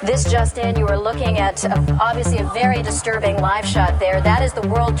This just in, you are looking at obviously a very disturbing live shot there. That is the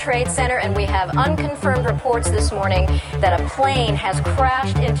World Trade Center, and we have unconfirmed reports this morning that a plane has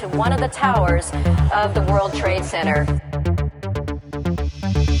crashed into one of the towers of the World Trade Center.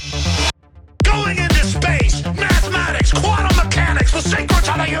 Going into space, mathematics, quantum mechanics, the secrets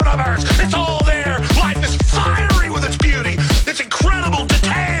of the universe. It's all there. Life is fiery with its beauty, its incredible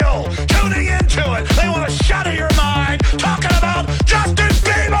detail. Tuning into it, they want to shatter your mind. Talking about Justin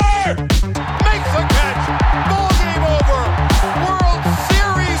Bieber. Makes the catch. Ball game over. World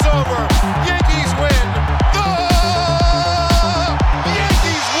Series over. Yankees win. The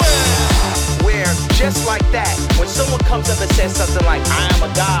Yankees win. Where just like that, when someone comes up and says something like, I am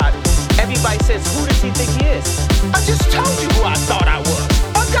a god, everybody says, who does he think he is? I just told you who I thought I was.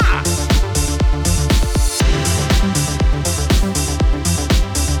 A god.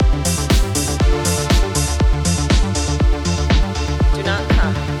 Do not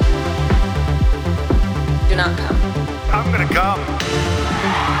come. Do not come. I'm gonna come.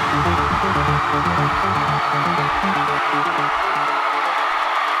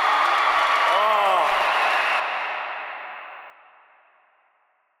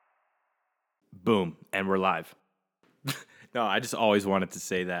 Boom, and we're live. No, I just always wanted to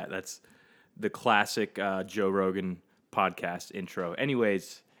say that. That's the classic Joe Rogan podcast intro.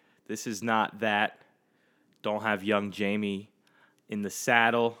 Anyways, this is not that. Don't have young Jamie in the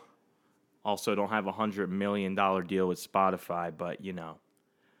saddle. Also, don't have $100 million deal with Spotify, but, you know,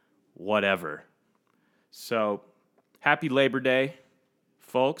 whatever. So, happy Labor Day,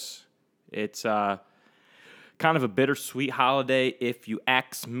 folks. It's kind of a bittersweet holiday if you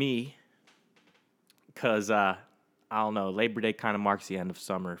ask me. Because, I don't know, Labor Day kind of marks the end of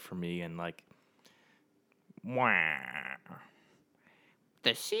summer for me. And, like, wah,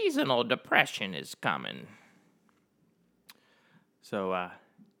 the seasonal depression is coming. So,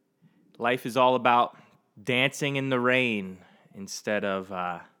 life is all about dancing in the rain instead of,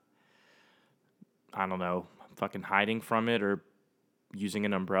 I don't know, fucking hiding from it or using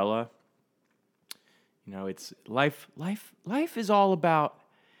an umbrella. You know, it's life is all about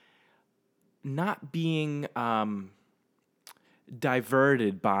not being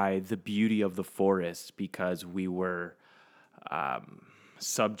diverted by the beauty of the forest because we were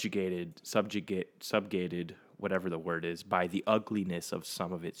subjugated, whatever the word is, by the ugliness of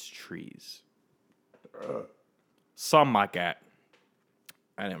some of its trees. Some like that.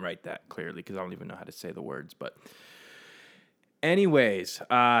 I didn't write that clearly because I don't even know how to say the words. But anyways,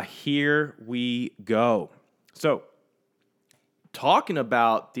 here we go. So, talking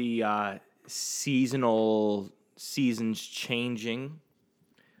about the seasons changing,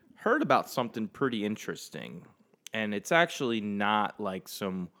 heard about something pretty interesting. And it's actually not like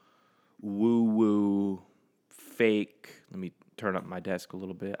some woo-woo fake. Let me turn up my desk a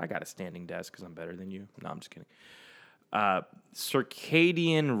little bit. I got a standing desk because I'm better than you. No, I'm just kidding.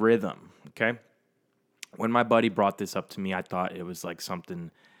 Circadian rhythm, okay? When my buddy brought this up to me, I thought it was like something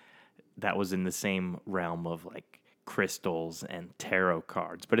that was in the same realm of like crystals and tarot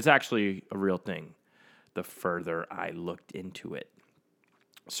cards, but it's actually a real thing the further I looked into it.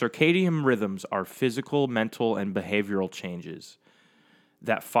 Circadian rhythms are physical, mental, and behavioral changes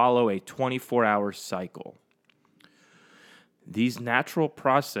that follow a 24-hour cycle. These natural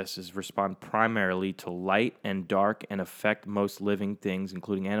processes respond primarily to light and dark and affect most living things,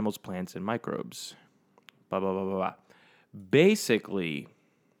 including animals, plants, and microbes. Blah, blah, blah, blah, blah. Basically,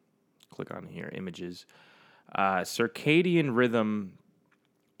 click on here, images. Circadian rhythm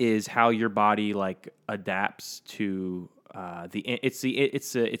is how your body like adapts to it's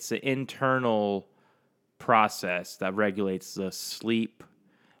the internal process that regulates the sleep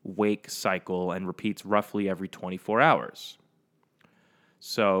wake cycle and repeats roughly every 24 hours.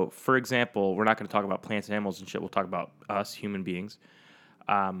 So, for example, we're not going to talk about plants and animals and shit. We'll talk about us, human beings.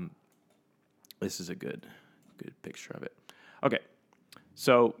 This is a good picture of it. Okay,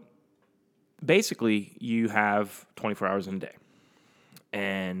 so basically, you have 24 hours in a day.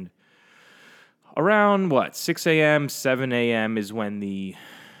 And around, 6 a.m., 7 a.m. is when the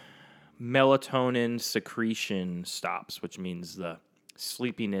melatonin secretion stops, which means the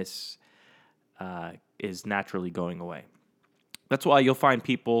sleepiness is naturally going away. That's why you'll find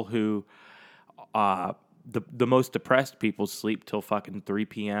people who, the most depressed people sleep till fucking 3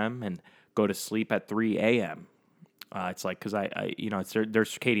 p.m. and go to sleep at 3 a.m. It's like, because it's their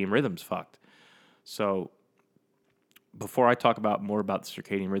circadian rhythm's fucked. So before I talk more about the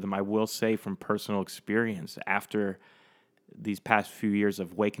circadian rhythm, I will say from personal experience, after these past few years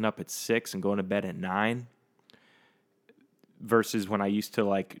of waking up at 6 and going to bed at 9, versus when I used to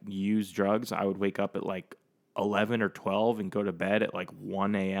like use drugs, I would wake up at like 11 or 12 and go to bed at like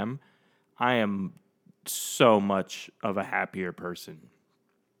 1 a.m., I am so much of a happier person.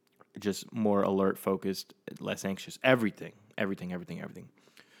 Just more alert, focused, less anxious. Everything.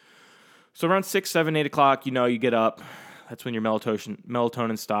 So around 6, 7, 8 o'clock, you get up. That's when your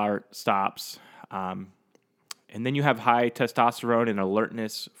melatonin stops. And then you have high testosterone and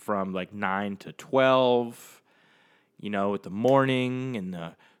alertness from like 9 to 12, with the morning and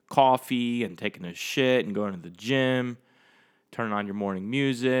the coffee and taking a shit and going to the gym, turning on your morning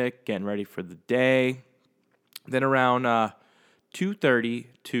music, getting ready for the day. Then around 2:30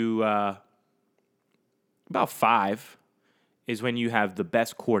 to about 5 is when you have the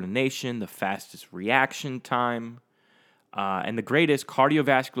best coordination, the fastest reaction time, and the greatest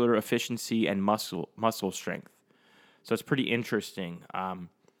cardiovascular efficiency and muscle strength. So it's pretty interesting.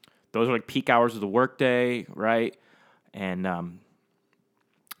 Those are like peak hours of the workday, right? And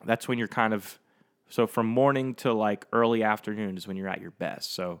that's when you're so from morning to like early afternoon is when you're at your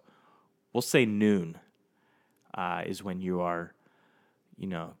best. So we'll say noon is when you are,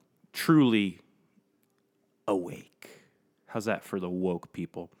 truly awake. How's that for the woke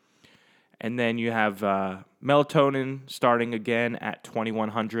people? And then you have melatonin starting again at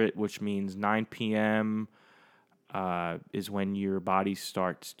 2100, which means 9 p.m. Is when your body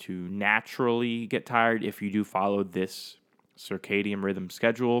starts to naturally get tired if you do follow this circadian rhythm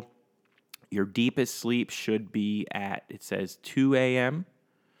schedule. Your deepest sleep should be at, it says, 2 a.m.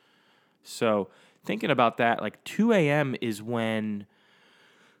 So thinking about that, like 2 a.m. is when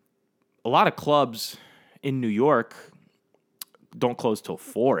a lot of clubs in New York don't close till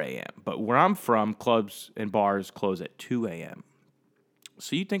 4 a.m. But where I'm from, clubs and bars close at 2 a.m.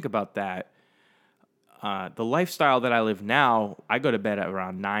 So you think about that. The lifestyle that I live now, I go to bed at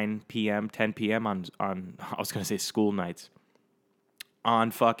around 9 p.m., 10 p.m. on I was going to say school nights,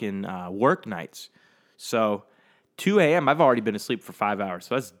 on fucking work nights. So 2 a.m., I've already been asleep for 5 hours.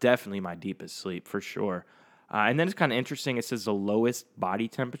 So that's definitely my deepest sleep for sure. And then it's kind of interesting. It says the lowest body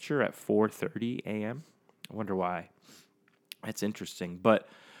temperature at 4:30 a.m. I wonder why. That's interesting. But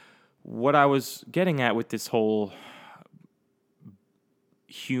what I was getting at with this whole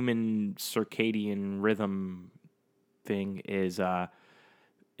human circadian rhythm thing is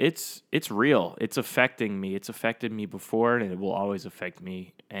it's real. It's affecting me. It's affected me before, and it will always affect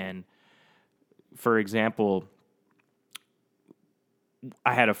me. And for example,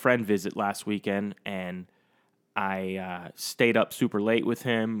 I had a friend visit last weekend, and I stayed up super late with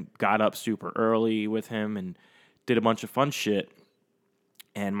him, got up super early with him, and did a bunch of fun shit.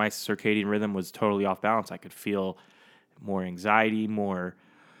 And my circadian rhythm was totally off balance. I could feel more anxiety, more,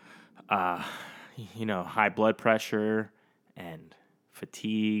 high blood pressure and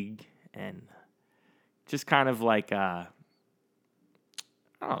fatigue, and just kind of like, I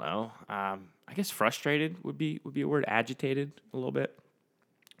don't know. I guess frustrated would be a word. Agitated a little bit.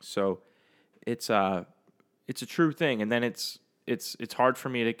 So it's a true thing, and then it's hard for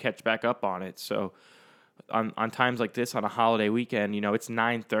me to catch back up on it. So on times like this, on a holiday weekend, it's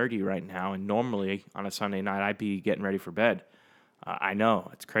 9:30 right now, and normally on a Sunday night I'd be getting ready for bed. I know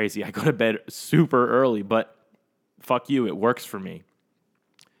it's crazy. I go to bed super early, but fuck you, it works for me.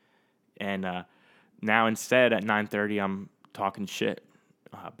 And now instead at 9:30 I'm talking shit,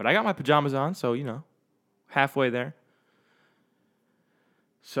 but I got my pajamas on, so halfway there.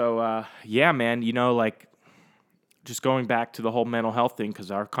 So, yeah, man, just going back to the whole mental health thing,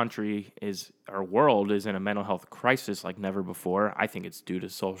 because our world is in a mental health crisis like never before. I think it's due to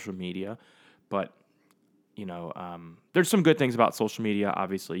social media, but, there's some good things about social media.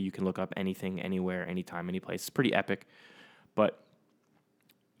 Obviously, you can look up anything, anywhere, anytime, any place. It's pretty epic. But,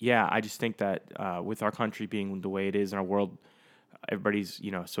 yeah, I just think that with our country being the way it is in our world, everybody's,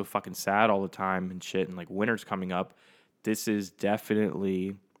 so fucking sad all the time and shit, and like winter's coming up. This is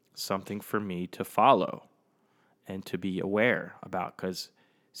definitely something for me to follow and to be aware about, because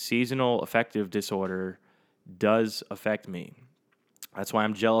seasonal affective disorder does affect me. That's why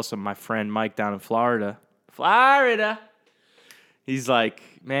I'm jealous of my friend Mike down in Florida. He's like,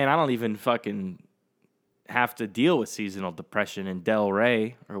 man, I don't even fucking have to deal with seasonal depression in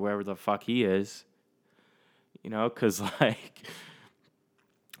Delray or wherever the fuck he is. Because like,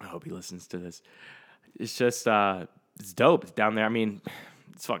 I hope he listens to this. It's just, it's dope. It's down there. I mean,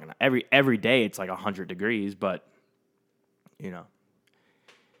 it's fucking every day it's like 100 degrees, but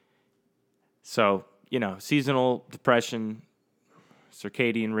so, seasonal depression,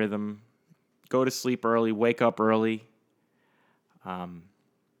 circadian rhythm, go to sleep early, wake up early,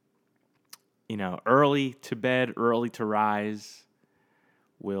 early to bed, early to rise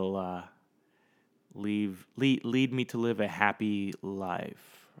will lead me to live a happy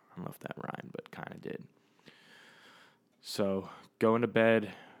life. I don't know if that rhymed, but kind of did. So going to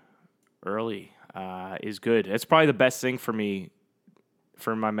bed early is good. It's probably the best thing for me,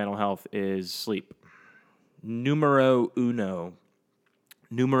 for my mental health, is sleep. Numero uno.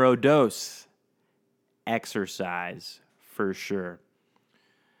 Numero dos. Exercise, for sure.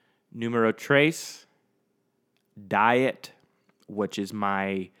 Numero tres. Diet, which is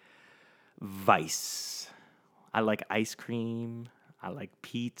my vice. I like ice cream. I like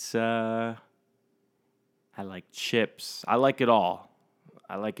pizza. I like chips. I like it all.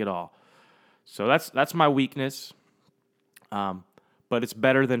 So that's my weakness. But it's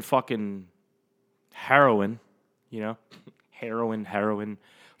better than fucking heroin, you know? Heroin.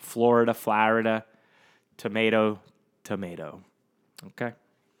 Florida. Tomato. Okay?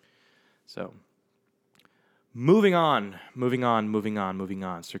 So, moving on.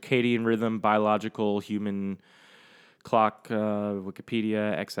 Circadian rhythm, biological, human clock,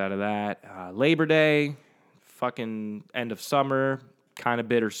 Wikipedia, X out of that. Labor Day, fucking end of summer, kind of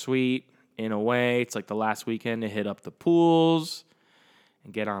bittersweet in a way. It's like the last weekend to hit up the pools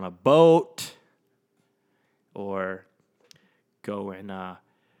and get on a boat or go and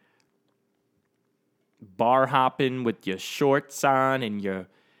bar hopping with your shorts on and your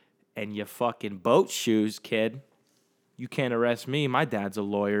fucking boat shoes, kid. You can't arrest me. My dad's a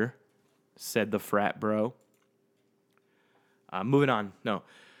lawyer, said the frat bro. Moving on. No.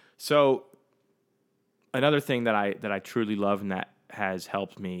 So another thing that I truly love and that has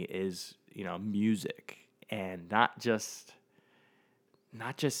helped me is, you know, music, and not just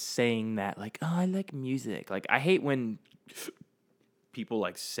saying that like, oh, I like music. Like, I hate when people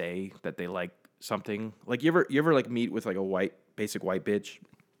like say that they like something. Like, you ever like meet with like a basic white bitch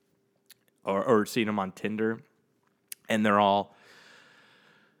or seen them on Tinder and they're all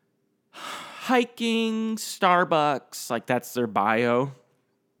hiking, Starbucks, like that's their bio.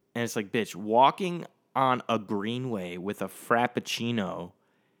 And it's like, bitch, walking on a greenway with a Frappuccino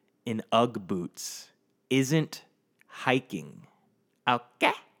in Ugg boots isn't hiking.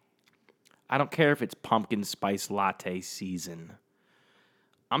 Okay? I don't care if it's pumpkin spice latte season.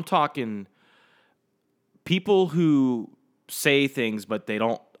 I'm talking people who say things but they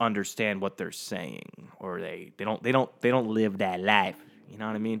don't understand what they're saying, or they don't live that life. You know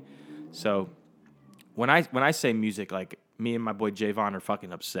what I mean? So when I say music, like, me and my boy Javon are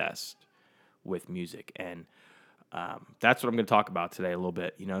fucking obsessed with music, and that's what I'm going to talk about today a little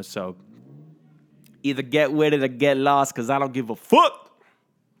bit, you know? So either get with it or get lost, because I don't give a fuck.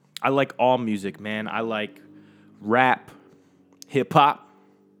 I like all music, man. I like rap, hip-hop.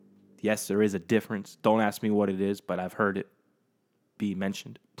 Yes, there is a difference. Don't ask me what it is, but I've heard it be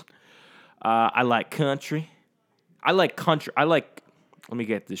mentioned. I like country. Let me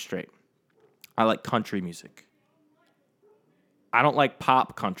get this straight. I like country music. I don't like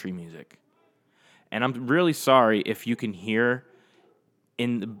pop country music. And I'm really sorry if you can hear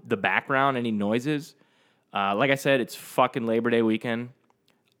in the background any noises. Like I said, it's fucking Labor Day weekend.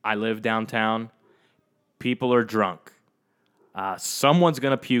 I live downtown. People are drunk. Someone's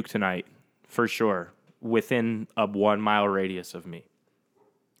going to puke tonight, for sure, within a 1 mile radius of me.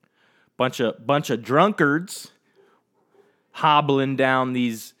 Bunch of drunkards hobbling down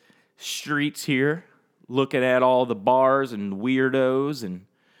these streets here, looking at all the bars and weirdos, and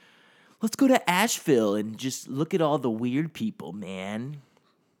let's go to Asheville and just look at all the weird people, man.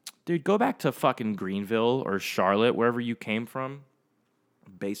 Dude, go back to fucking Greenville or Charlotte, wherever you came from.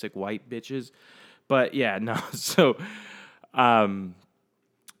 Basic white bitches. But yeah, no, so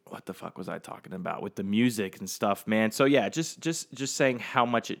what the fuck was I talking about with the music and stuff, man? So yeah, just saying how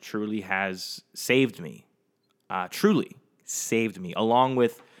much it truly has saved me. Truly saved me, along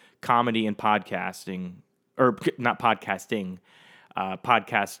with comedy and podcasting, or not podcasting,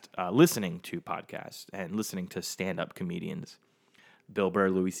 listening to podcasts and listening to stand-up comedians. Bill Burr,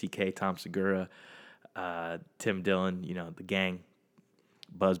 Louis C.K., Tom Segura, Tim Dillon, you know, the gang,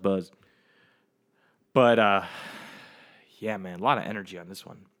 Buzz. But yeah, man, a lot of energy on this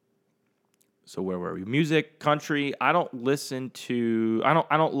one. So where were we? Music, country. I don't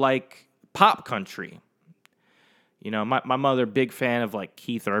like pop country. You know, my mother, big fan of like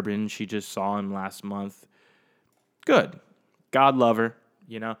Keith Urban. She just saw him last month. Good. God love her,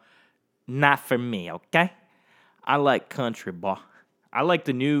 you know. Not for me, okay? I like country, boy. I like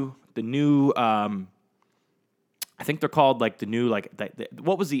the new I think they're called like the new, like,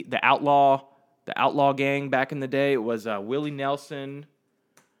 what was the outlaw gang back in the day? It was Willie Nelson.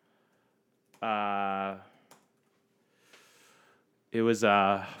 It was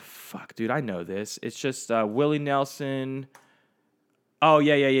fuck, dude, I know this. It's just Willie Nelson. Oh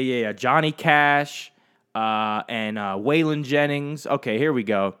yeah. Johnny Cash, and Waylon Jennings. Okay, here we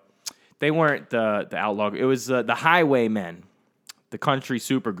go. They weren't the Outlaw. It was the Highwaymen, the country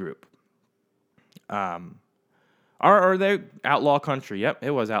supergroup. Are they Outlaw Country? Yep,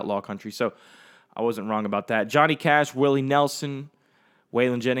 it was Outlaw Country. So I wasn't wrong about that. Johnny Cash, Willie Nelson,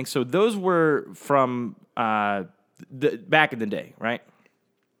 Waylon Jennings. So those were from back in the day, right?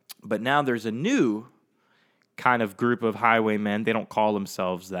 But now there's a new kind of group of highwaymen. They don't call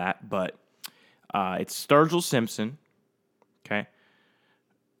themselves that, but it's Sturgill Simpson, okay,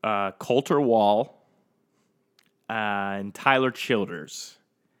 Colter Wall, and Tyler Childers.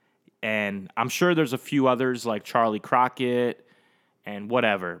 And I'm sure there's a few others like Charlie Crockett and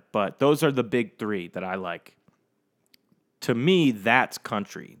whatever, but those are the big three that I like. To me, that's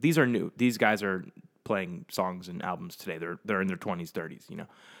country. These are new. These guys are playing songs and albums today. They're in their 20s, 30s, you know.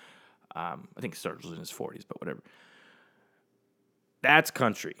 I think Sturgill's in his 40s, but whatever. That's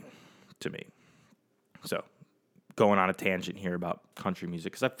country to me. So, going on a tangent here about country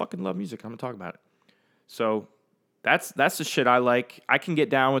music, because I fucking love music. I'm going to talk about it. So, that's the shit I like. I can get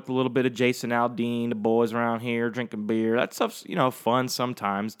down with a little bit of Jason Aldean, the boys around here drinking beer. That stuff's, you know, fun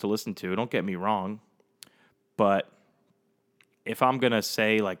sometimes to listen to. Don't get me wrong. But if I'm going to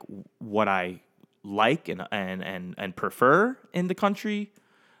say, like, what I like and prefer in the country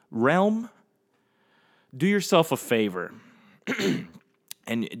realm, do yourself a favor.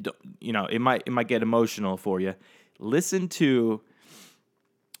 And, you know, it might get emotional for you. Listen to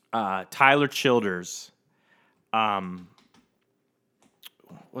Tyler Childers.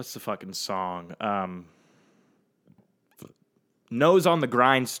 What's the fucking song? Nose on the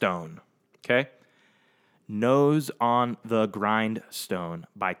Grindstone. Okay? Nose on the Grindstone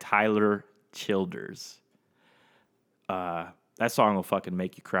by Tyler Childers. That song will fucking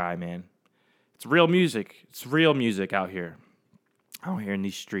make you cry, man. It's real music. It's real music out here. Out here in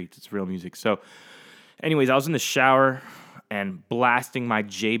these streets. It's real music. So, anyways, I was in the shower and blasting my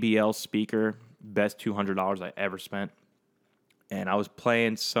JBL speaker. Best $200 I ever spent. And I was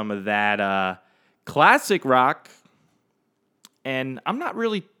playing some of that classic rock. And I'm not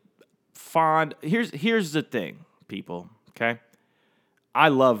really fond. Here's the thing, people, okay? I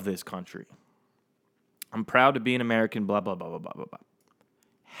love this country. I'm proud to be an American, blah, blah, blah, blah, blah, blah, blah.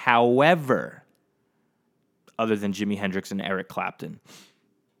 However, other than Jimi Hendrix and Eric Clapton,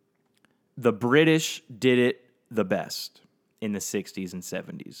 the British did it the best in the 60s and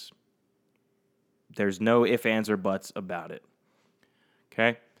 70s. There's no ifs, ands, or buts about it.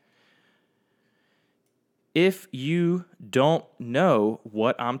 Okay? If you don't know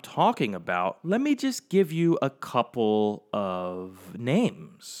what I'm talking about, let me just give you a couple of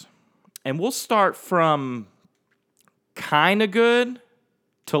names. And we'll start from kind of good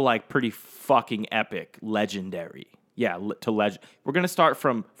to like pretty fucking epic, legendary. Yeah, to legend. We're going to start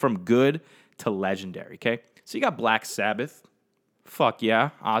from good to legendary, okay? So you got Black Sabbath. Fuck yeah.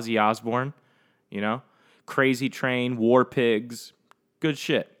 Ozzy Osbourne. You know, Crazy Train, War Pigs, good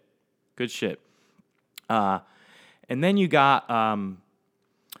shit, good shit. And then you got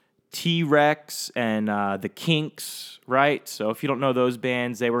T-Rex and the Kinks, right? So if you don't know those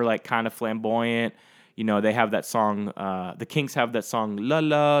bands, they were like kind of flamboyant. You know, they have that song. The Kinks have that song, La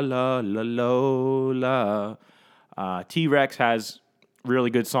La La La La La. T-Rex has really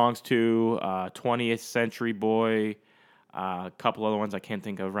good songs too. 20th Century Boy, a couple other ones I can't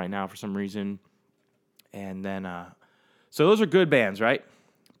think of right now for some reason. And then, so those are good bands, right?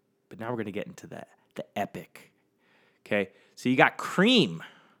 But now we're going to get into the epic. Okay, so you got Cream,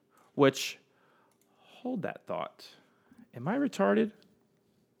 which, hold that thought. Am I retarded?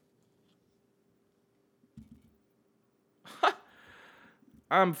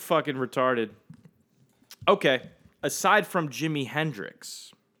 I'm fucking retarded. Okay, aside from Jimi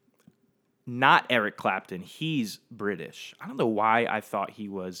Hendrix, not Eric Clapton, he's British. I don't know why I thought he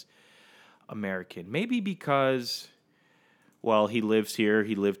was American. Maybe because, well, he lives here.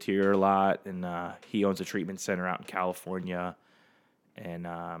 He lived here a lot, and he owns a treatment center out in California. And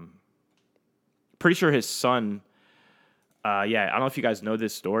pretty sure his son, I don't know if you guys know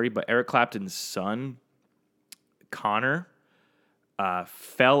this story, but Eric Clapton's son, Connor,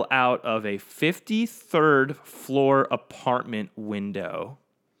 fell out of a 53rd floor apartment window.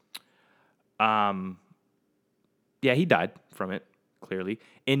 He died from it. Clearly,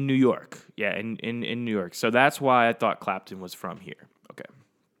 in New York. Yeah, in New York. So that's why I thought Clapton was from here. Okay.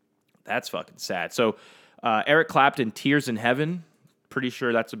 That's fucking sad. So Eric Clapton, Tears in Heaven. Pretty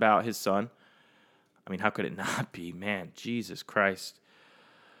sure that's about his son. I mean, how could it not be? Man, Jesus Christ.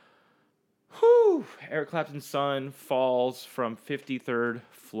 Whew. Eric Clapton's son falls from 53rd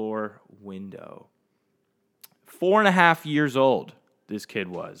floor window. 4.5 years old, this kid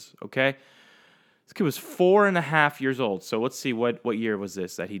was, okay? This kid was 4.5 years old. So let's see, what year was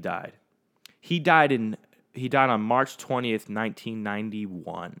this that he died? He died on March 20th,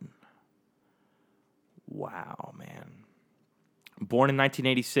 1991. Wow, man. Born in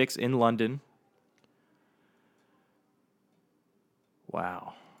 1986 in London.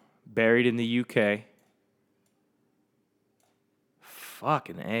 Wow. Buried in the UK.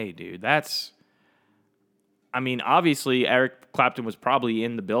 Fucking A, dude. Obviously, Eric Clapton was probably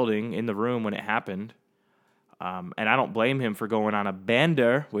in the room when it happened. And I don't blame him for going on a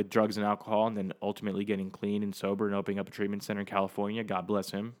bender with drugs and alcohol and then ultimately getting clean and sober and opening up a treatment center in California. God bless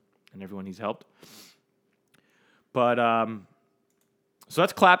him and everyone he's helped. But, so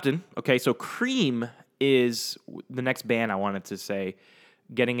that's Clapton. Okay, so Cream is the next band I wanted to say,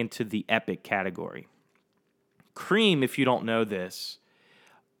 getting into the epic category. Cream, if you don't know this,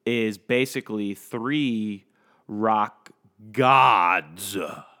 is basically 3 rock gods.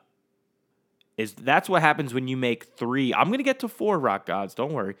 That's what happens when you make 3. I'm going to get to 4 rock gods,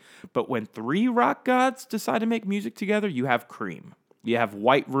 don't worry. But when 3 rock gods decide to make music together, you have Cream. You have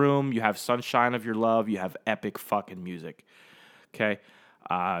White Room, you have Sunshine of Your Love, you have epic fucking music. Okay?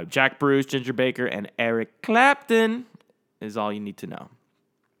 Jack Bruce, Ginger Baker, and Eric Clapton is all you need to know.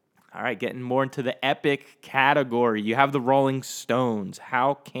 All right, getting more into the epic category. You have the Rolling Stones.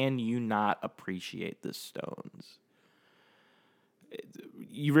 How can you not appreciate the Stones?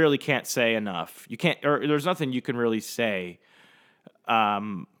 You really can't say enough. You can't, or there's nothing you can really say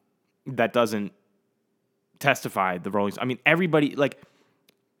that doesn't testify the Rolling Stones. Everybody,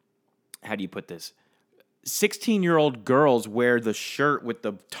 how do you put this? 16-year-old girls wear the shirt with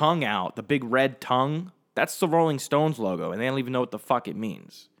the tongue out, the big red tongue. That's the Rolling Stones logo, and they don't even know what the fuck it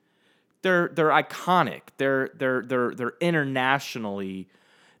means. They're iconic. They're internationally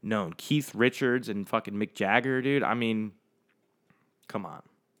known. Keith Richards and fucking Mick Jagger, dude. Come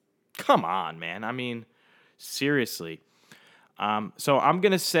on, man. Seriously. So I'm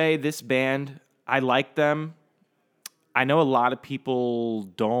gonna say this band, I like them. I know a lot of people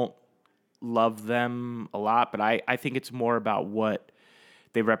don't love them a lot, but I think it's more about what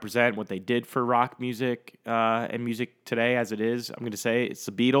they represent, what they did for rock music and music today as it is. I'm going to say it's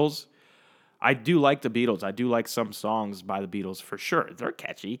the Beatles. I do like the Beatles. I do like some songs by the Beatles for sure. They're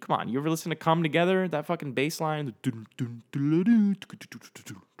catchy. Come on. You ever listen to Come Together? That fucking bass line?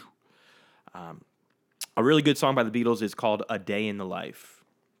 A really good song by the Beatles is called A Day in the Life.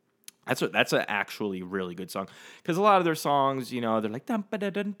 That's an actually really good song. Because a lot of their songs, they're like, dun, ba,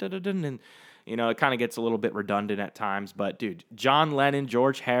 da, dun, da, da, dun, and, it kind of gets a little bit redundant at times. But, dude, John Lennon,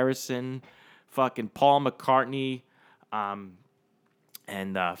 George Harrison, fucking Paul McCartney,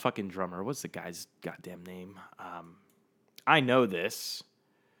 and fucking drummer. What's the guy's goddamn name? I know this.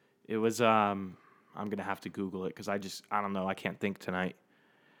 It was, I'm going to have to Google it because I don't know. I can't think tonight.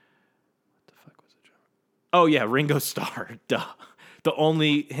 What the fuck was the drummer? Oh, yeah, Ringo Starr. Duh. The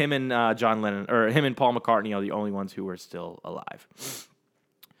only him and John Lennon, or him and Paul McCartney are the only ones who are still alive.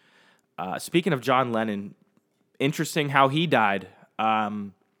 Speaking of John Lennon, interesting how he died.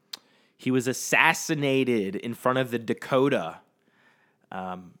 He was assassinated in front of the Dakota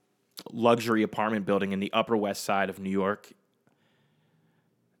luxury apartment building in the Upper West Side of New York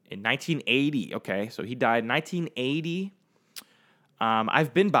in 1980. Okay, so he died in 1980.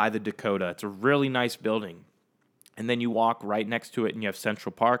 I've been by the Dakota. It's a really nice building. And then you walk right next to it, and you have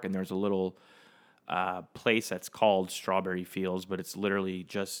Central Park, and there's a little place that's called Strawberry Fields, but it's literally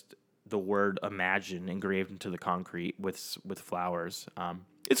just the word Imagine engraved into the concrete with flowers.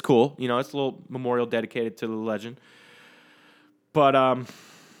 It's cool. It's a little memorial dedicated to the legend. But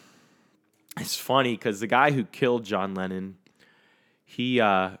it's funny because the guy who killed John Lennon,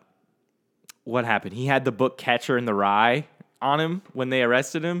 what happened? He had the book Catcher in the Rye on him when they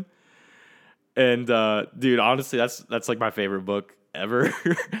arrested him. And, dude, honestly, that's like my favorite book ever.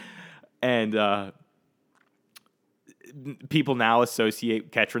 And people now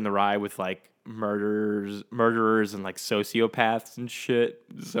associate Catcher in the Rye with, like, murderers and, like, sociopaths and shit.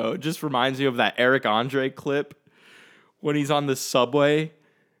 So it just reminds me of that Eric Andre clip when he's on the subway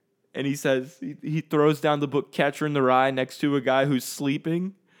and he says, he throws down the book Catcher in the Rye next to a guy who's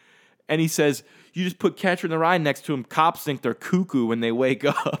sleeping. And he says, you just put Catcher in the Rye next to him. Cops think they're cuckoo when they wake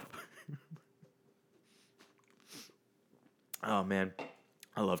up. Oh, man.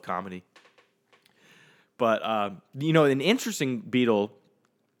 I love comedy. But, an interesting Beatle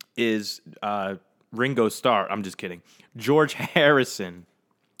is Ringo Starr. I'm just kidding. George Harrison.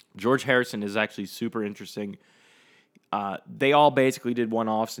 George Harrison is actually super interesting. They all basically did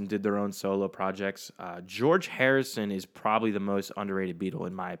one-offs and did their own solo projects. George Harrison is probably the most underrated Beatle,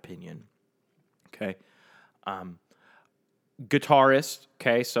 in my opinion. Okay. Guitarist,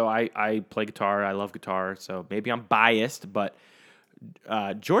 okay, so I play guitar, I love guitar, so maybe I'm biased, but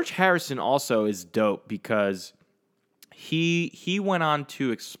George Harrison also is dope because he went on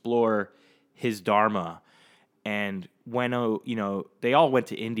to explore his dharma, and when they all went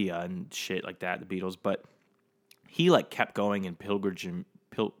to India and shit like that, the Beatles, but he like kept going and pilgriming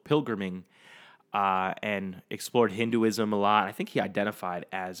and explored Hinduism a lot. I think he identified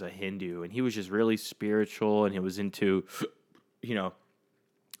as a Hindu, and he was just really spiritual, and he was into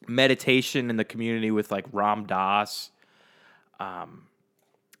meditation in the community with like Ram Dass,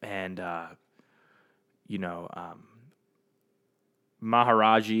 and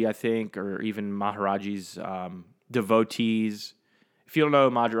Maharaji, I think, or even Maharaji's devotees. If you don't know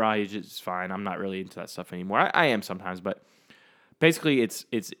Maharaji, it's fine. I'm not really into that stuff anymore. I am sometimes, but basically, it's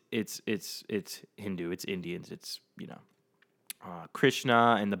Hindu, it's Indians, it's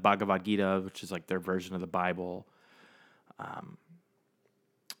Krishna and the Bhagavad Gita, which is like their version of the Bible.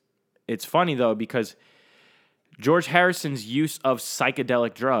 It's funny though because George Harrison's use of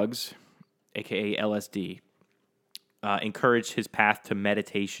psychedelic drugs, aka LSD, encouraged his path to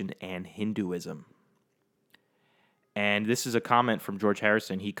meditation and Hinduism. And this is a comment from George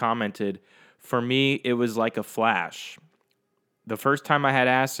Harrison. He commented, "For me, it was like a flash. The first time I had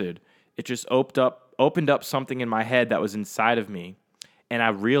acid, it just opened up something in my head that was inside of me, and I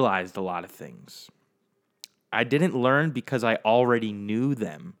realized a lot of things. I didn't learn because I already knew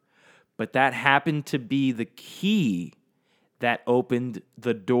them, but that happened to be the key that opened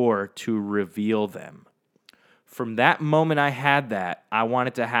the door to reveal them. From that moment I had that, I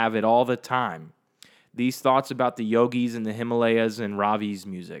wanted to have it all the time. These thoughts about the yogis and the Himalayas and Ravi's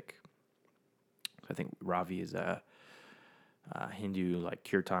music." I think Ravi is a Hindu, like,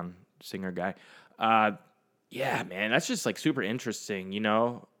 kirtan singer guy. Yeah, man, that's just, like, super interesting,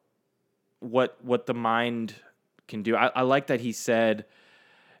 what the mind can do. I like that he said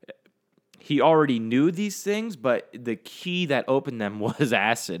he already knew these things, but the key that opened them was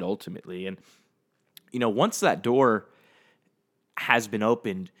acid, ultimately. And, once that door has been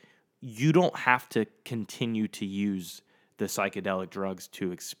opened, you don't have to continue to use the psychedelic drugs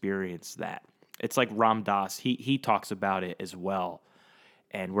to experience that. It's like Ram Dass. He talks about it as well.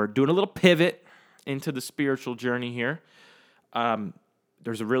 And we're doing a little pivot into the spiritual journey here.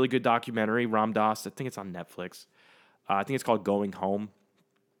 There's a really good documentary, Ram Dass. I think it's on Netflix. I think it's called Going Home.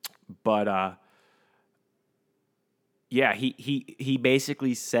 But yeah, he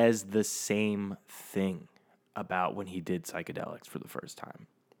basically says the same thing about when he did psychedelics for the first time.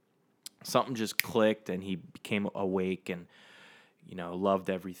 Something just clicked, and he became awake and, loved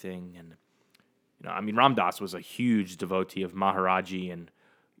everything. And, Ram Dass was a huge devotee of Maharaji, and,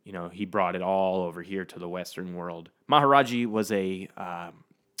 he brought it all over here to the Western world. Maharaji was a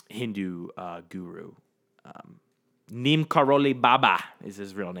Hindu guru. Neem Karoli Baba is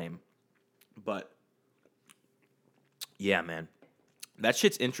his real name. But, yeah, man, that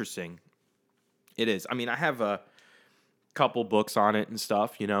shit's interesting. It is. I have a couple books on it and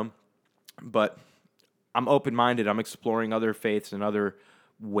stuff, but I'm open-minded. I'm exploring other faiths and other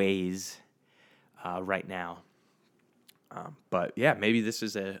ways right now. But, yeah, maybe this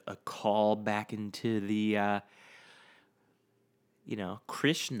is a call back into the,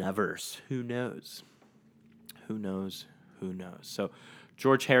 Krishnaverse. Who knows? Who knows? So,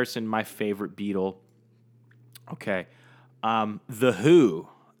 George Harrison, my favorite Beatle. Okay. The Who.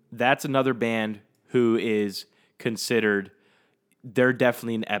 That's another band who is considered, they're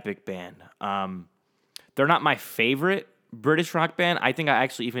definitely an epic band. They're not my favorite British rock band. I think I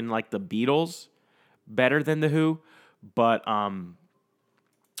actually even like the Beatles better than The Who. But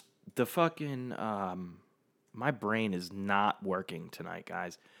the fucking, my brain is not working tonight,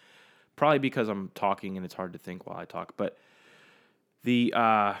 guys. Probably because I'm talking and it's hard to think while I talk. But the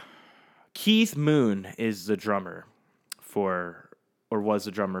Keith Moon is the drummer was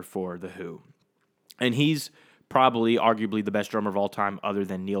the drummer for The Who. And he's probably, arguably, the best drummer of all time other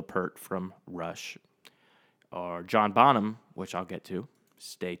than Neil Peart from Rush. Or John Bonham, which I'll get to.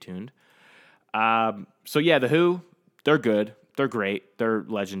 Stay tuned. So yeah, The Who, they're good. They're great. They're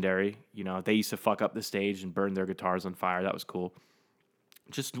legendary. They used to fuck up the stage and burn their guitars on fire. That was cool.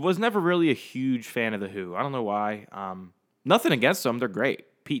 Just was never really a huge fan of The Who. I don't know why. Nothing against them. They're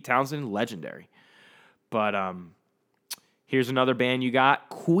great. Pete Townsend, legendary. But here's another band you got.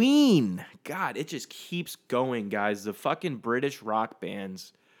 Queen. God, it just keeps going, guys. The fucking British rock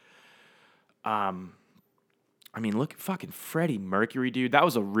bands. Look at fucking Freddie Mercury, dude. That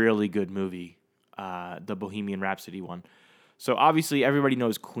was a really good movie. The Bohemian Rhapsody one. So obviously everybody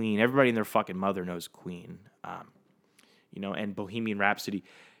knows Queen. Everybody and their fucking mother knows Queen. And Bohemian Rhapsody.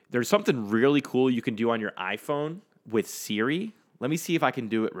 There's something really cool you can do on your iPhone with Siri. Let me see if I can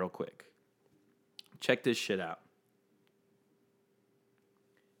do it real quick. Check this shit out.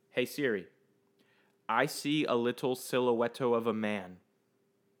 Hey Siri, I see a little silhouette of a man.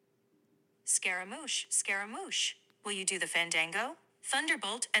 Scaramouche, Scaramouche. Will you do the fandango?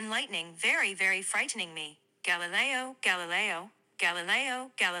 Thunderbolt and lightning, very, very frightening me. Galileo, Galileo,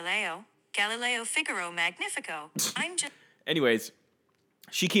 Galileo, Galileo, Galileo Figaro Magnifico. I'm just... Anyways,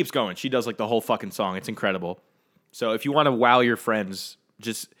 she keeps going. She does like the whole fucking song. It's incredible. So if you want to wow your friends,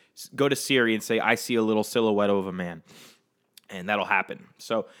 just go to Siri and say, I see a little silhouette of a man. And that'll happen.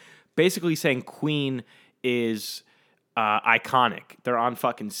 So basically saying Queen is iconic. They're on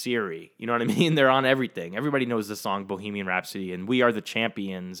fucking Siri. You know what I mean? They're on everything. Everybody knows the song Bohemian Rhapsody and We Are the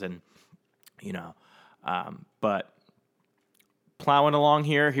Champions and, you know. But plowing along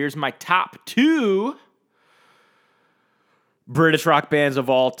here, here's my top 2 British rock bands of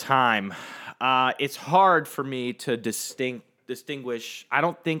all time. It's hard for me to distinguish. I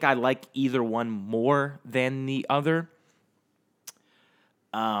don't think I like either one more than the other.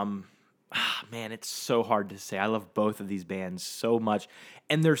 Man, it's so hard to say. I love both of these bands so much,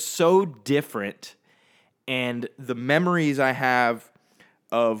 and they're so different. And the memories I have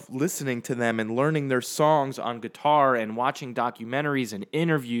of listening to them and learning their songs on guitar and watching documentaries and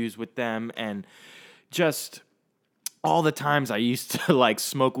interviews with them and just all the times I used to like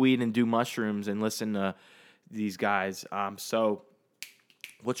smoke weed and do mushrooms and listen to these guys. So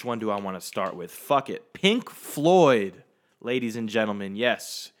which one do I want to start with? Fuck it. Pink Floyd, ladies and gentlemen.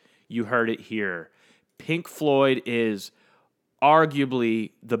 Yes, you heard it here. Pink Floyd is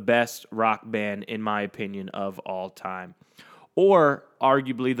arguably the best rock band, in my opinion, of all time. Or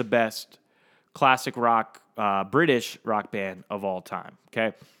arguably the best classic rock, British rock band of all time,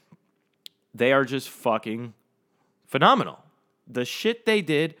 okay? They are just fucking phenomenal. The shit they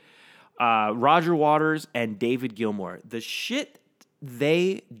did, Roger Waters and David Gilmour, the shit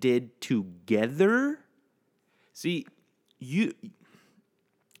they did together. See, you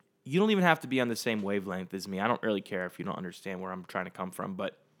don't even have to be on the same wavelength as me. I don't really care if you don't understand where I'm trying to come from,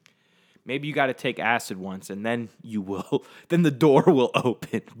 but maybe you got to take acid once and then you will, then the door will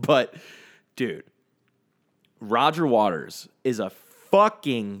open. But dude, Roger Waters is a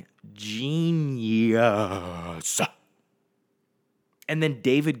fucking genius. And then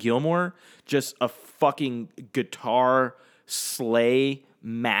David Gilmour, just a fucking guitar slay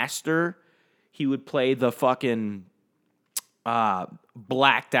master. He would play the fucking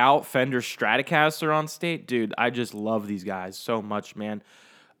blacked out Fender Stratocaster on stage. Dude, I just love these guys so much, man.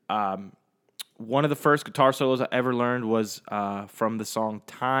 One of the first guitar solos I ever learned was from the song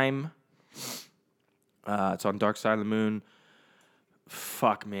Time. It's on Dark Side of the Moon.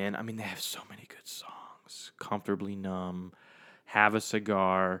 Fuck, man. I mean, they have so many good songs. Comfortably Numb, Have a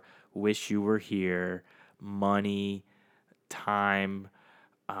Cigar, Wish You Were Here, Money, Time,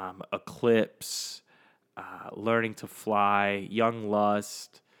 Eclipse, Learning to Fly, Young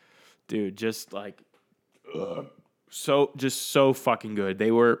Lust. Dude, just like, so fucking good.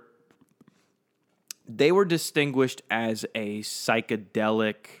 They were distinguished as a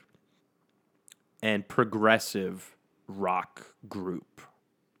psychedelic and progressive rock group,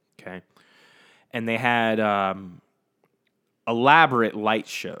 okay? And they had elaborate light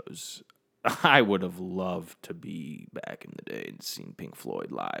shows. I would have loved to be back in the day and seen Pink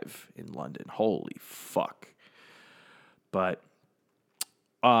Floyd live in London. Holy fuck. But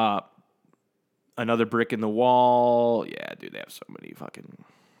Another Brick in the Wall. Yeah, dude, they have so many fucking...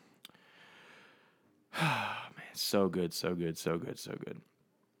 man, so good. So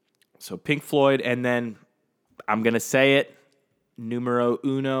Pink Floyd, and then I'm gonna say it, numero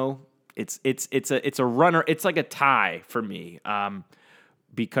uno. It's a runner. It's like a tie for me,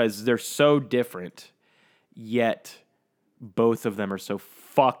 because they're so different, yet both of them are so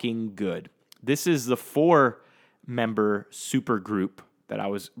fucking good. This is the 4-member super group that I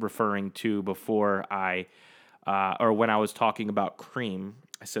was referring to before or when I was talking about Cream.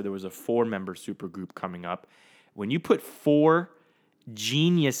 I said there was a 4-member super group coming up. When you put 4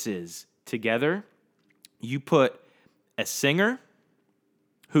 geniuses together, you put a singer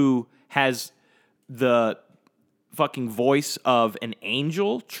who has the fucking voice of an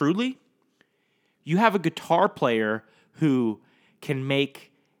angel, truly. You have a guitar player who can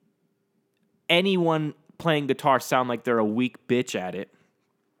make anyone playing guitar sound like they're a weak bitch at it.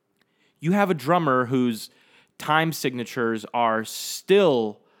 You have a drummer whose time signatures are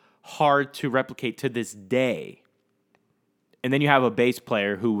still hard to replicate to this day. And then you have a bass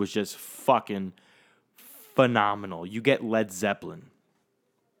player who was just fucking phenomenal. You get Led Zeppelin.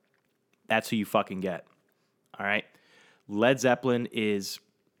 That's who you fucking get. All right? Led Zeppelin is,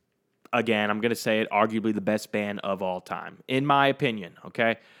 again, I'm going to say it, arguably the best band of all time, in my opinion,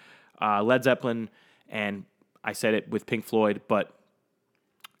 okay? Led Zeppelin, and I said it with Pink Floyd, but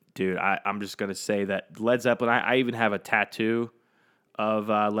dude, I'm just going to say that Led Zeppelin, I even have a tattoo of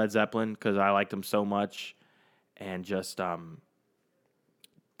Led Zeppelin because I liked them so much. And just, they're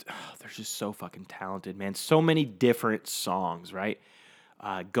just so fucking talented, man. So many different songs, right?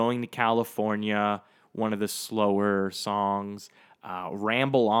 Going to California, one of the slower songs.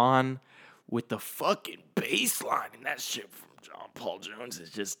 Ramble On with the fucking bass line and that shit from John Paul Jones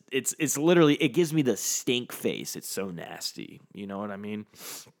is just, it's literally, it gives me the stink face. It's so nasty. You know what I mean?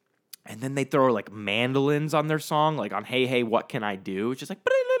 And then they throw like mandolins on their song, like on Hey Hey What Can I Do? It's just like,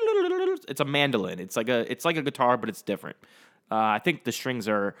 it's a mandolin. It's like a guitar, but it's different. I think the strings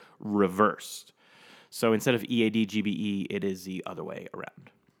are reversed. So instead of EAD, GBE, it is the other way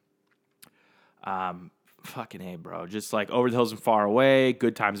around. Fucking A, bro. Just like Over the Hills and Far Away,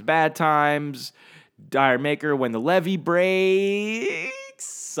 Good Times, Bad Times, Dire Maker, When the Levee Breaks.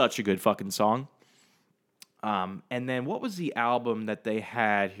 Such a good fucking song. And then what was the album that they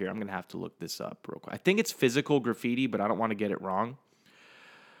had here? I'm going to have to look this up real quick. I think it's Physical Graffiti, but I don't want to get it wrong.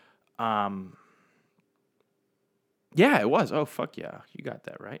 Yeah, it was. Oh, fuck yeah. You got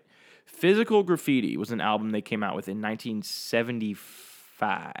that right. Physical Graffiti was an album they came out with in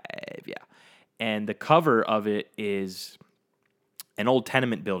 1975. Yeah. And the cover of it is an old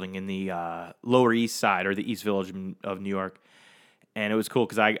tenement building in the Lower East Side or the East Village of New York. And it was cool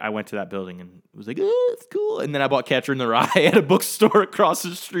because I went to that building and was like, oh, it's cool. And then I bought Catcher in the Rye at a bookstore across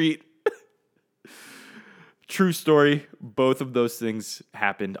the street. True story. Both of those things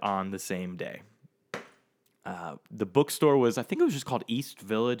happened on the same day. The bookstore was, I think it was just called East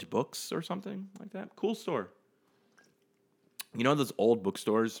Village Books or something like that. Cool store. You know those old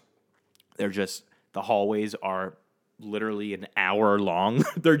bookstores? They're just, the hallways are literally an hour long.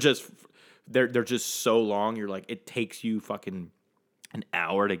 they're just so long. You're like, it takes you fucking an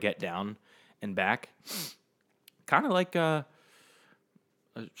hour to get down and back. Kind of like a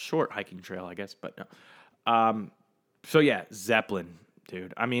short hiking trail, I guess, but no. So yeah, Zeppelin,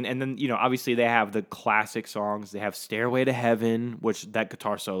 dude. I mean, and then, you know, obviously they have the classic songs. They have Stairway to Heaven, which that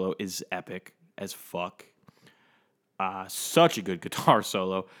guitar solo is epic as fuck. Such a good guitar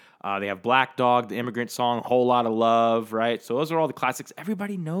solo. They have Black Dog, the Immigrant Song, Whole Lot of Love, right? So those are all the classics.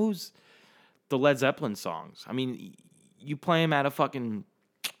 Everybody knows the Led Zeppelin songs. I mean, you play them at a fucking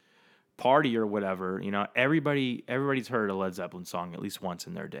party or whatever, you know, everybody's heard a Led Zeppelin song at least once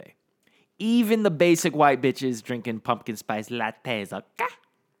in their day. Even the basic white bitches drinking pumpkin spice lattes. Okay?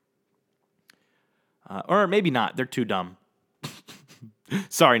 Or maybe not. They're too dumb.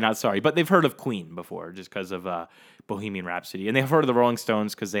 Sorry, not sorry. But they've heard of Queen before just because of Bohemian Rhapsody. And they've heard of the Rolling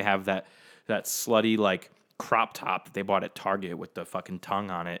Stones because they have that slutty, like, crop top that they bought at Target with the fucking tongue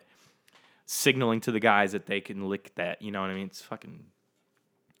on it, signaling to the guys that they can lick that. You know what I mean? It's fucking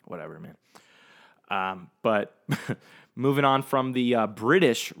whatever, man. But moving on from the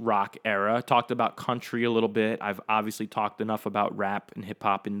British rock era, talked about country a little bit. I've obviously talked enough about rap and hip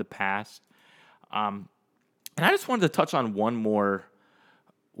hop in the past. And I just wanted to touch on one more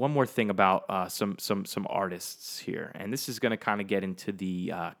thing about some artists here. And this is going to kind of get into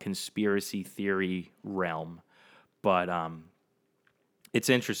the conspiracy theory realm. But it's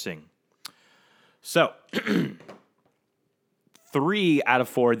interesting. So 3 out of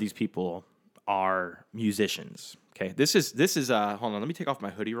 4 of these people are musicians. Okay, this is hold on, let me take off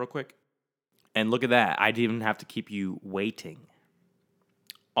my hoodie real quick. And look at that. I didn't even have to keep you waiting.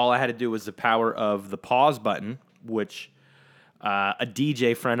 All I had to do was the power of the pause button, which a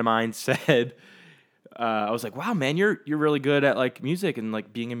DJ friend of mine said. I was like, wow, man, you're really good at like music and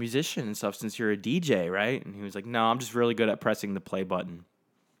like being a musician and stuff since you're a DJ, right? And he was like, no, I'm just really good at pressing the play button.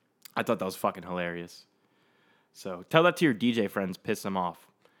 I thought that was fucking hilarious. So tell that to your DJ friends, piss them off.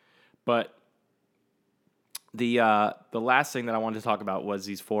 But the last thing that I wanted to talk about was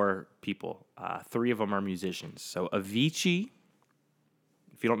these 4 people. 3 of them are musicians. So Avicii,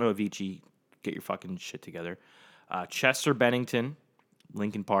 if you don't know Avicii, get your fucking shit together. Chester Bennington,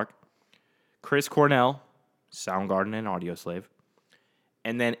 Linkin Park. Chris Cornell, Soundgarden and Audioslave.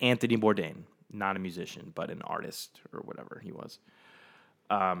 And then Anthony Bourdain, not a musician, but an artist or whatever he was.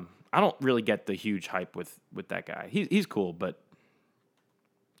 I don't really get the huge hype with that guy. He's cool, but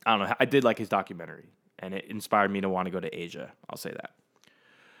I don't know. I did like his documentary, and it inspired me to want to go to Asia. I'll say that.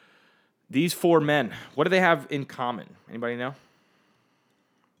 These 4 men, what do they have in common? Anybody know?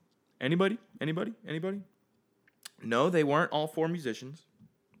 Anybody? No, they weren't all 4 musicians.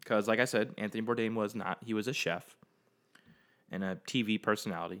 Because, like I said, Anthony Bourdain was not. He was a chef and a TV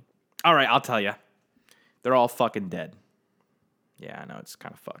personality. All right, I'll tell you. They're all fucking dead. Yeah, I know, it's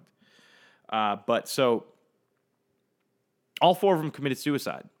kind of fucked. But so, all 4 of them committed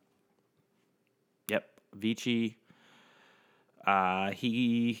suicide. Yep. Avicii,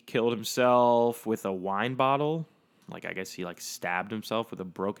 He killed himself with a wine bottle. Like, I guess he stabbed himself with a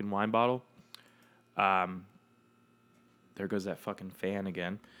broken wine bottle. There goes that fucking fan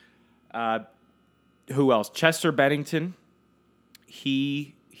again. Who else? Chester Bennington.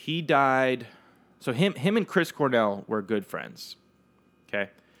 He died. So him and Chris Cornell were good friends. Okay.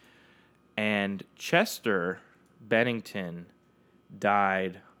 And Chester Bennington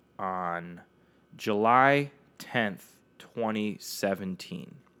died on July 10th,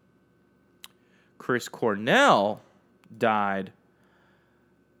 2017. Chris Cornell died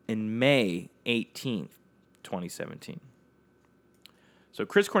in May 18th, 2017. So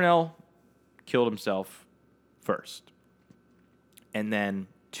Chris Cornell killed himself first. And then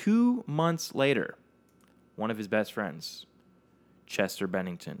 2 months later, one of his best friends, Chester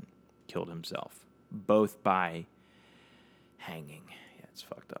Bennington, killed himself. Both by hanging. Yeah, it's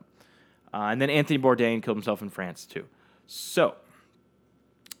fucked up. And then Anthony Bourdain killed himself in France, too. So,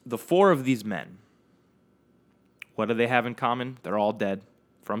 the four of these men, what do they have in common? They're all dead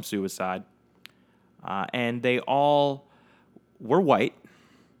from suicide. And they all were white.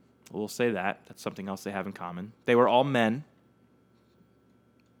 We'll say that. That's something else they have in common. They were all men.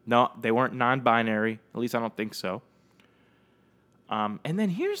 No, they weren't non-binary. At least I don't think so. And then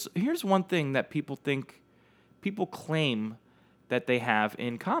here's one thing that people claim that they have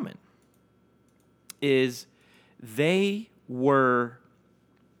in common is they were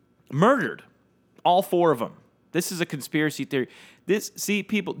murdered. All four of them. This is a conspiracy theory. This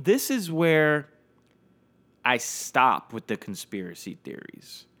is where I stop with the conspiracy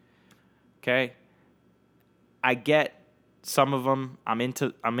theories. Okay? I get some of them. I'm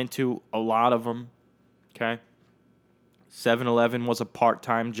into a lot of them. Okay? 7-Eleven was a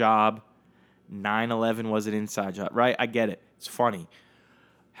part-time job. 9/11 was an inside job, right? I get it. It's funny.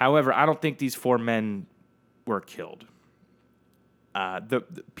 However, I don't think these four men were killed. The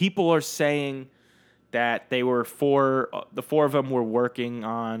people are saying that they were the four of them were working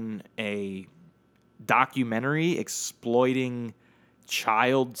on a documentary exploiting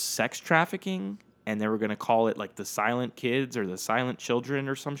child sex trafficking, and they were going to call it like the Silent Kids or the Silent Children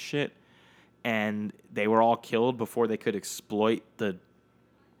or some shit. And they were all killed before they could exploit the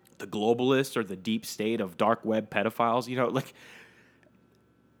globalists or the deep state of dark web pedophiles. You know, like,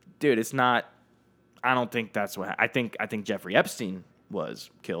 dude, it's not. I don't think that's what. I think Jeffrey Epstein was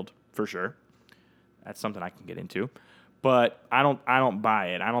killed for sure. That's something I can get into, but I don't buy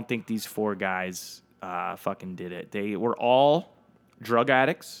it. I don't think these four guys fucking did it. They were all drug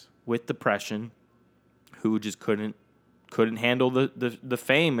addicts with depression who just couldn't handle the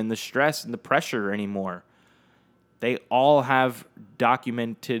fame and the stress and the pressure anymore. They all have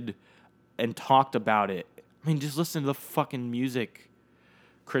documented and talked about it. I mean, just listen to the fucking music.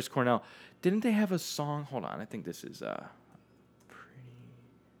 Chris Cornell. Didn't they have a song? Hold on. I think this is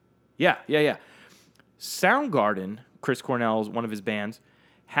Yeah. Soundgarden, Chris Cornell's one of his bands,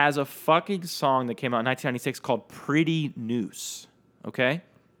 has a fucking song that came out in 1996 called Pretty Noose. Okay?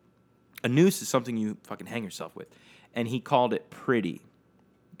 A noose is something you fucking hang yourself with. And he called it Pretty.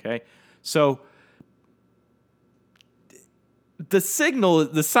 Okay? So the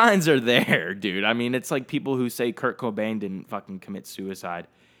signs are there, dude. I mean, it's like people who say Kurt Cobain didn't fucking commit suicide.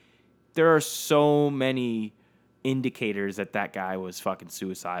 There are so many indicators that guy was fucking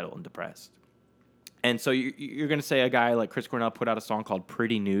suicidal and depressed. And so you're going to say a guy like Chris Cornell put out a song called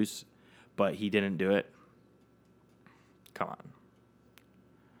Pretty Noose, but he didn't do it? Come on.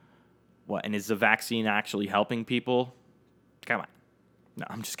 What? And is the vaccine actually helping people? Come on. No,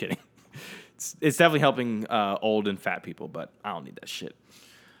 I'm just kidding. It's definitely helping old and fat people, but I don't need that shit.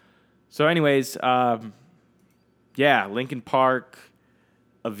 So anyways, yeah, Linkin Park,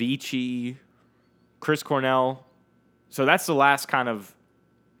 Avicii, Chris Cornell. So that's the last kind of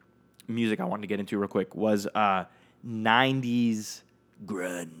music I wanted to get into real quick was 90s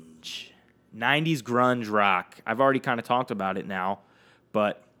grunge. 90s grunge rock. I've already kind of talked about it now,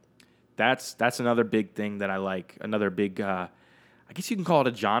 but that's another big thing that I like. Another big, I guess you can call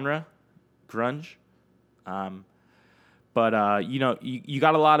it a genre, grunge. But you know, you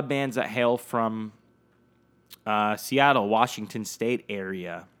got a lot of bands that hail from Seattle, Washington State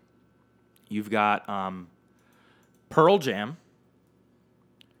area. You've got Pearl Jam.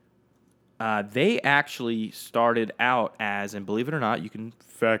 They actually started out as, and believe it or not, you can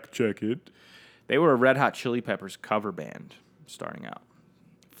fact check it, they were a Red Hot Chili Peppers cover band starting out.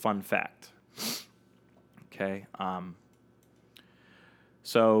 Fun fact. Okay.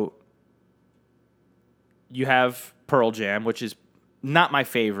 So you have Pearl Jam, which is not my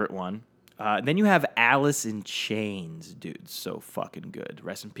favorite one. Then you have Alice in Chains, dude. So fucking good.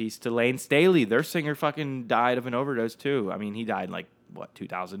 Rest in peace to Lane Staley. Their singer fucking died of an overdose, too. I mean, he died in, like,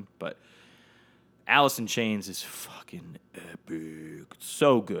 2000? But Alice in Chains is fucking epic.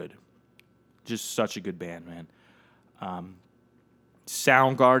 So good. Just such a good band, man.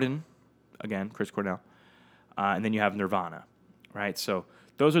 Soundgarden, again, Chris Cornell. And then you have Nirvana, right? So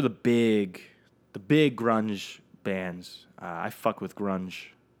those are the big grunge bands. I fuck with grunge,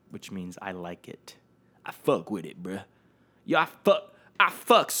 which means I like it. I fuck with it, bruh. Yeah, I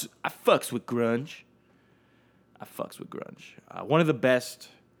fucks with grunge. I fucks with grunge. One of the best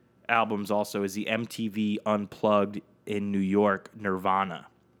albums also is the MTV Unplugged in New York Nirvana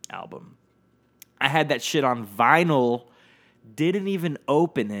album. I had that shit on vinyl, didn't even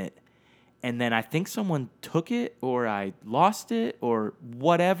open it, and then I think someone took it or I lost it or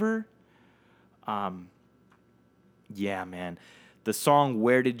whatever. Yeah, man. The song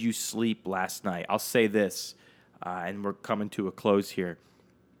Where Did You Sleep Last Night? I'll say this, and we're coming to a close here.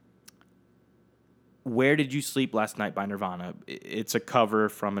 Where Did You Sleep Last Night by Nirvana. It's a cover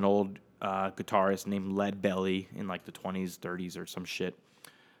from an old guitarist named Lead Belly in like the 20s, 30s or some shit.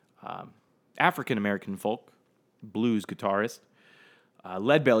 African-American folk, blues guitarist.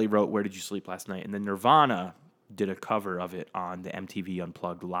 Lead Belly wrote Where Did You Sleep Last Night? And then Nirvana did a cover of it on the MTV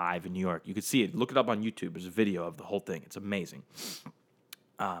Unplugged live in New York. You can see it. Look it up on YouTube. There's a video of the whole thing. It's amazing.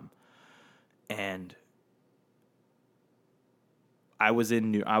 And I was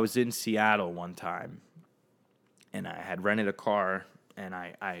in Seattle one time, and I had rented a car, and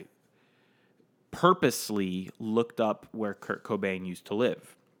I purposely looked up where Kurt Cobain used to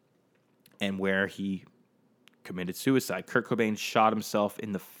live and where he committed suicide. Kurt Cobain shot himself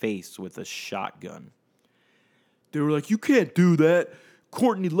in the face with a shotgun. They were like, you can't do that.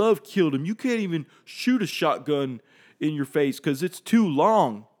 Courtney Love killed him. You can't even shoot a shotgun in your face because it's too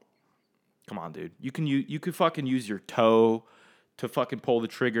long. Come on, dude. You could fucking use your toe to fucking pull the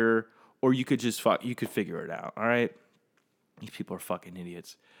trigger, or you could just you could figure it out, all right? These people are fucking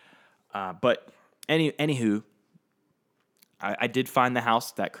idiots. But anywho, I did find the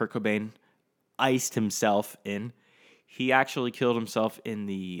house that Kurt Cobain iced himself in. He actually killed himself in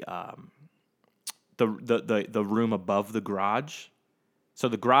the room above the garage. So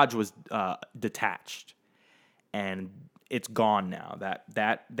the garage was detached, and it's gone now.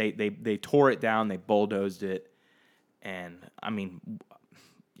 That they tore it down, they bulldozed it, and I mean,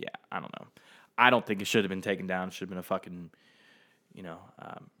 yeah, I don't know. I don't think it should have been taken down. It should have been a fucking,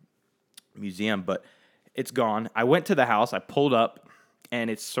 museum, but it's gone. I went to the house. I pulled up, and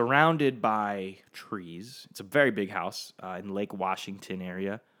it's surrounded by trees. It's a very big house in the Lake Washington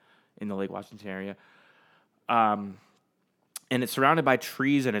area. And it's surrounded by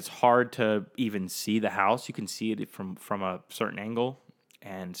trees, and it's hard to even see the house. You can see it from a certain angle.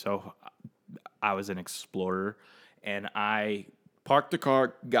 And so I was an explorer, and I parked the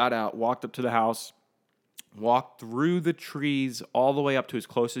car, got out, walked up to the house, walked through the trees all the way up to as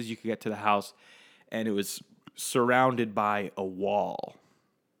close as you could get to the house, and it was surrounded by a wall.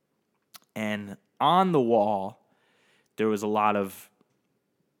 And on the wall, there was a lot of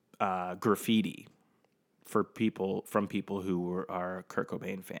graffiti from people who are Kurt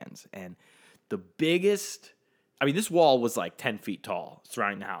Cobain fans. And the biggest, this wall was like 10 feet tall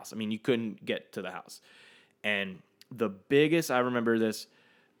surrounding the house. You couldn't get to the house. And the biggest, I remember this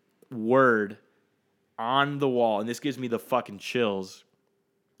word on the wall, and this gives me the fucking chills.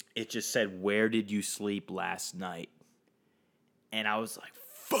 It just said, "Where did you sleep last night?" And I was like,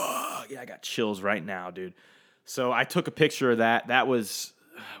 fuck. Yeah, I got chills right now, dude. So I took a picture of that. That was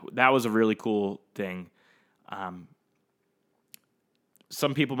a really cool thing.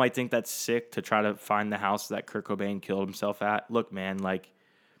 Some people might think that's sick to try to find the house that Kurt Cobain killed himself at. Look, man, like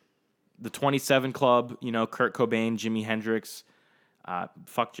the 27 Club, Kurt Cobain, Jimi Hendrix,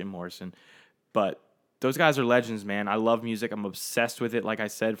 fuck Jim Morrison. But those guys are legends, man. I love music. I'm obsessed with it. Like I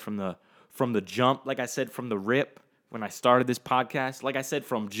said, from the jump, like I said, from the rip when I started this podcast, like I said,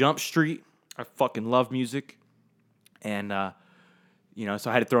 from Jump Street, I fucking love music. And, so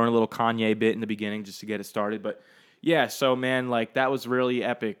I had to throw in a little Kanye bit in the beginning just to get it started. But yeah, so man, like that was really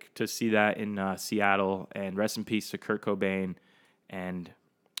epic to see that in Seattle. And rest in peace to Kurt Cobain and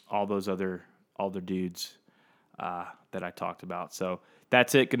all those other dudes that I talked about. So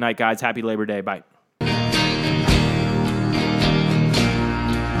that's it. Good night, guys. Happy Labor Day. Bye.